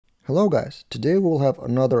Hello guys, today we'll have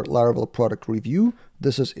another Laravel product review.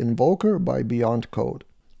 This is Invoker by BeyondCode.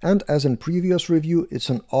 And as in previous review, it's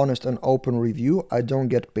an honest and open review. I don't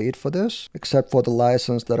get paid for this, except for the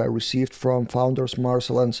license that I received from founders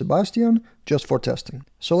Marcel and Sebastian, just for testing.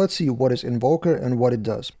 So let's see what is Invoker and what it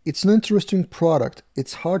does. It's an interesting product.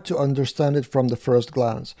 It's hard to understand it from the first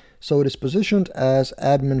glance. So it is positioned as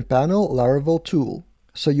AdminPanel Laravel tool.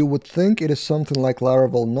 So you would think it is something like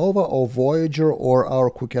Laravel Nova or Voyager or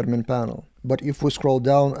our QuickAdminPanel. But if we scroll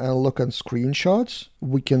down and look at screenshots,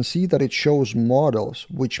 we can see that it shows models,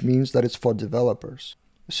 which means that it's for developers.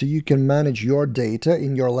 So you can manage your data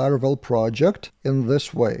in your Laravel project in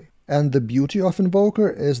this way. And the beauty of Invoker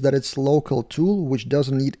is that it's a local tool which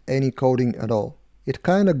doesn't need any coding at all. It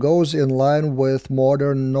kind of goes in line with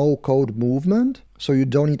modern no-code movement. So you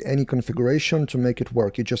don't need any configuration to make it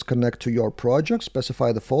work. You just connect to your project,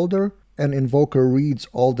 specify the folder, and Invoker reads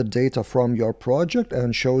all the data from your project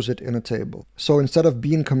and shows it in a table. So instead of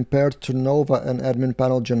being compared to Nova and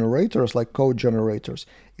AdminPanel generators like code generators,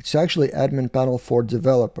 it's actually AdminPanel for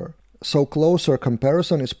developer. So closer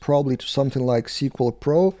comparison is probably to something like SQL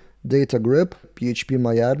Pro, DataGrip,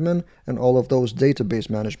 PHPMyAdmin, and all of those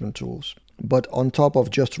database management tools. But on top of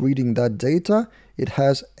just reading that data, it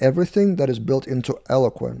has everything that is built into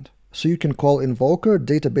Eloquent. So you can call Invoker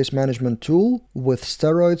database management tool with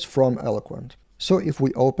steroids from Eloquent. So if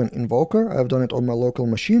we open Invoker, I've done it on my local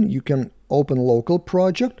machine, you can open local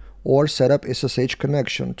project or set up SSH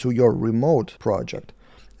connection to your remote project.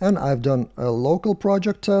 And I've done a local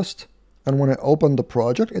project test. And when I open the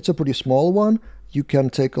project, it's a pretty small one. You can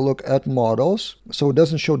take a look at models. So it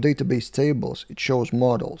doesn't show database tables, it shows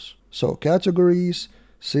models. So categories,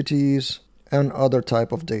 cities, and other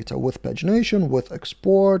type of data with pagination, with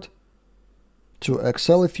export to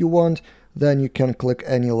Excel if you want. Then you can click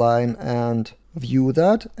any line and view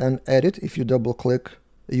that and edit. If you double click,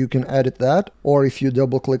 you can edit that. Or if you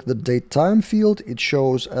double click the date time field, it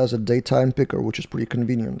shows as a date time picker, which is pretty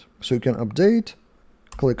convenient. So you can update,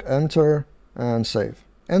 click enter, and save.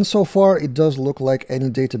 And so far it does look like any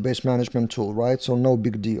database management tool, right? So no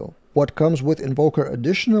big deal. What comes with Invoker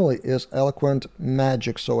additionally is Eloquent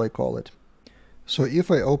Magic, so I call it. So if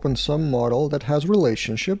I open some model that has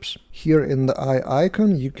relationships, here in the eye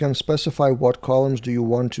icon you can specify what columns do you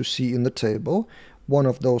want to see in the table. One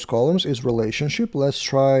of those columns is relationship. Let's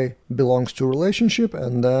try belongs to relationship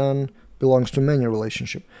and then belongs to many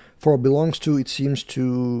relationship. For belongs to, it seems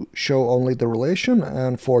to show only the relation,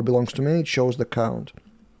 and for belongs to many it shows the count.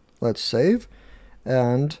 Let's save,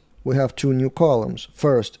 and we have two new columns.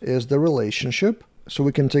 First is the relationship, so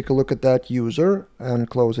we can take a look at that user and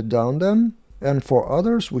close it down then. And for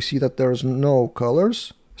others, we see that there's no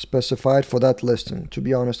colors specified for that listing. To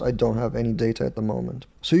be honest, I don't have any data at the moment.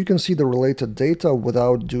 So you can see the related data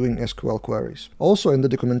without doing SQL queries. Also in the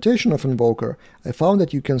documentation of Invoker, I found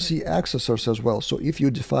that you can see accessors as well. So if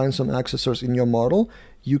you define some accessors in your model,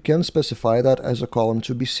 you can specify that as a column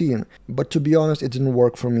to be seen. But to be honest, it didn't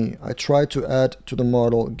work for me. I tried to add to the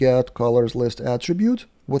model get colors list attribute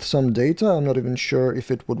with some data. I'm not even sure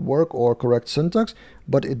if it would work or correct syntax,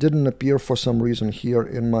 but it didn't appear for some reason here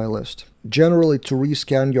in my list. Generally, to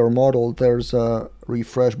rescan your model, there's a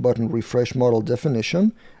refresh button, refresh model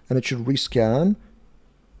definition, and it should rescan.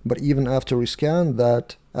 But even after rescan,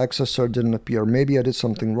 that accessor didn't appear. Maybe I did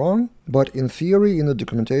something wrong, but in theory, in the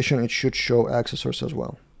documentation, it should show accessors as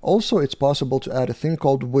well. Also, it's possible to add a thing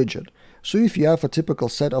called widget. So if you have a typical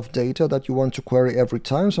set of data that you want to query every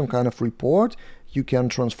time, some kind of report, you can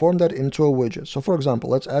transform that into a widget. So for example,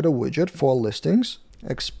 let's add a widget for listings,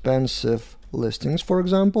 expensive listings, for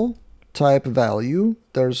example. Type value,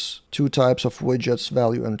 there's two types of widgets,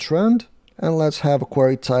 value and trend. And let's have a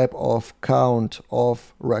query type of count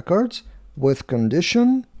of records with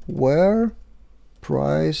condition where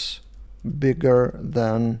price bigger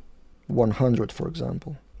than 100, for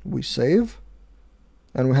example. We save,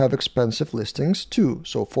 and we have expensive listings too,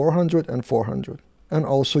 so 400 and 400. And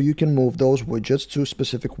also you can move those widgets to a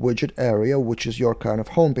specific widget area, which is your kind of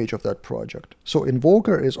homepage of that project. So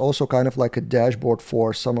Invoker is also kind of like a dashboard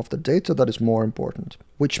for some of the data that is more important,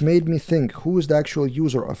 which made me think, who is the actual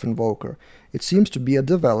user of Invoker? It seems to be a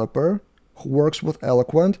developer who works with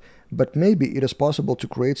Eloquent, but maybe it is possible to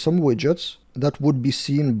create some widgets that would be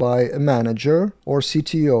seen by a manager or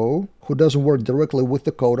CTO who doesn't work directly with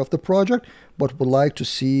the code of the project, but would like to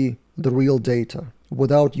see the real data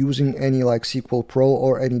without using any like SQL Pro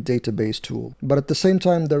or any database tool. But at the same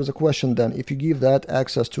time, there's a question then, if you give that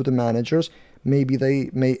access to the managers, maybe they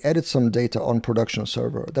may edit some data on production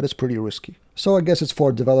server. That is pretty risky. So I guess it's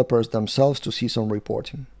for developers themselves to see some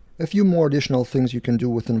reporting. A few more additional things you can do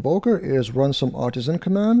with Invoker is run some artisan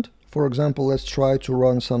command. For example, let's try to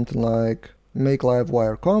run something like make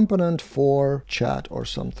livewire component for chat or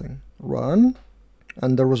something. Run,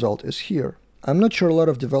 and the result is here. I'm not sure a lot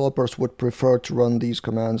of developers would prefer to run these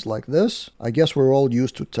commands like this. I guess we're all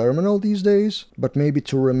used to terminal these days, but maybe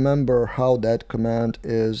to remember how that command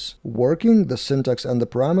is working, the syntax and the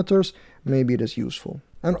parameters, maybe it is useful.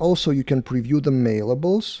 And also you can preview the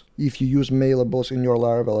mailables. If you use mailables in your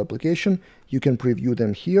Laravel application, you can preview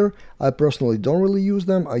them here. I personally don't really use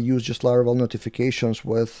them. I use just Laravel notifications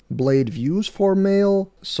with blade views for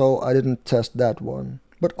mail, so I didn't test that one.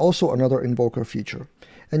 But also another Invoker feature.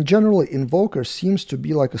 And generally, Invoker seems to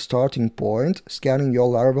be like a starting point, scanning your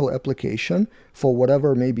Laravel application for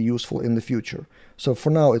whatever may be useful in the future. So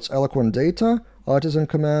for now, it's eloquent data, artisan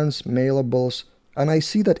commands, mailables, and I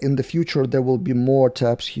see that in the future there will be more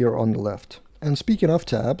tabs here on the left. And speaking of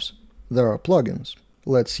tabs, there are plugins.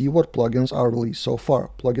 Let's see what plugins are released so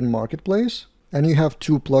far. Plugin Marketplace, and you have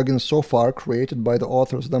 2 plugins so far created by the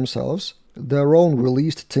authors themselves. Their own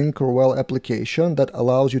released Tinkerwell application that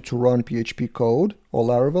allows you to run PHP code or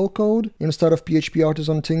Laravel code instead of PHP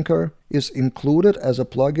Artisan Tinker is included as a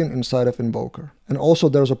plugin inside of Invoker. And also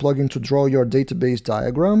there's a plugin to draw your database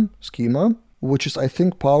diagram schema, which is I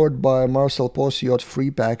think powered by Marcel Posiot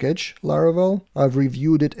free package Laravel. I've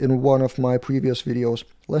reviewed it in one of my previous videos.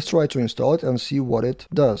 Let's try to install it and see what it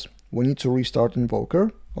does. We need to restart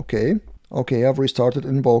Invoker. Okay, I've restarted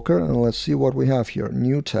Invoker, and let's see what we have here.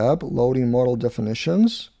 New tab, loading model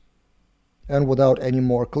definitions. And without any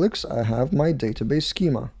more clicks, I have my database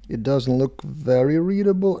schema. It doesn't look very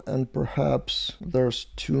readable, and perhaps there's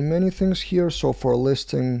too many things here, so for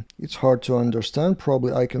listing, it's hard to understand.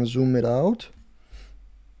 Probably I can zoom it out.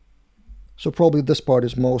 So probably this part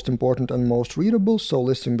is most important and most readable. So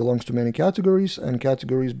listing belongs to many categories, and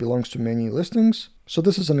categories belongs to many listings. So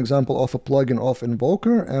this is an example of a plugin of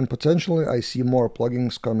Invoker, and potentially I see more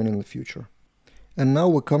plugins coming in the future. And now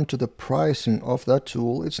we come to the pricing of that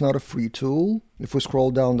tool. It's not a free tool. If we scroll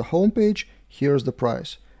down the homepage, here's the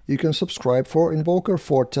price. You can subscribe for Invoker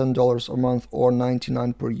for $10 a month or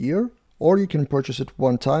 $99 per year, or you can purchase it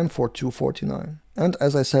one time for $249. And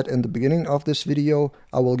as I said in the beginning of this video,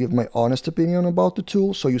 I will give my honest opinion about the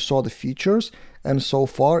tool, so you saw the features, and so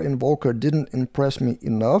far Invoker didn't impress me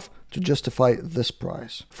enough to justify this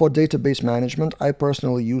price. For database management, I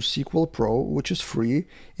personally use SQL Pro, which is free.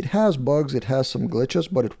 It has bugs, it has some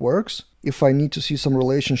glitches, but it works. If I need to see some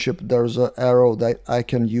relationship, there's an arrow that I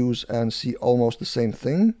can use and see almost the same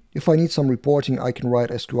thing. If I need some reporting, I can write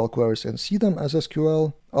SQL queries and see them as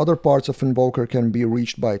SQL. Other parts of Invoker can be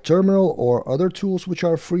reached by terminal or other tools which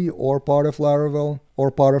are free or part of Laravel or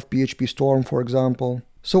part of PHP Storm, for example.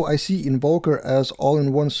 So I see Invoker as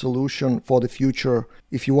all-in-one solution for the future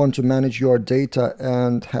if you want to manage your data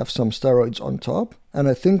and have some steroids on top. And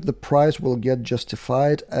I think the price will get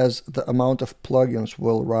justified as the amount of plugins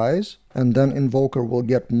will rise, and then Invoker will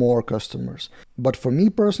get more customers. But for me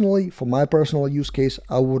personally, for my personal use case,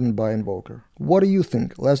 I wouldn't buy Invoker. What do you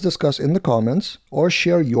think? Let's discuss in the comments, or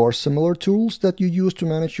share your similar tools that you use to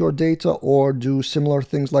manage your data or do similar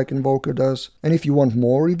things like Invoker does. And if you want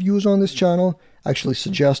more reviews on this channel, actually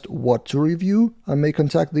suggest what to review. I may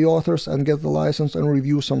contact the authors and get the license and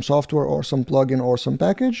review some software or some plugin or some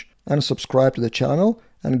package. And subscribe to the channel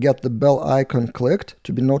and get the bell icon clicked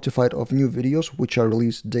to be notified of new videos which are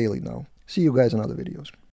released daily now. See you guys in other videos.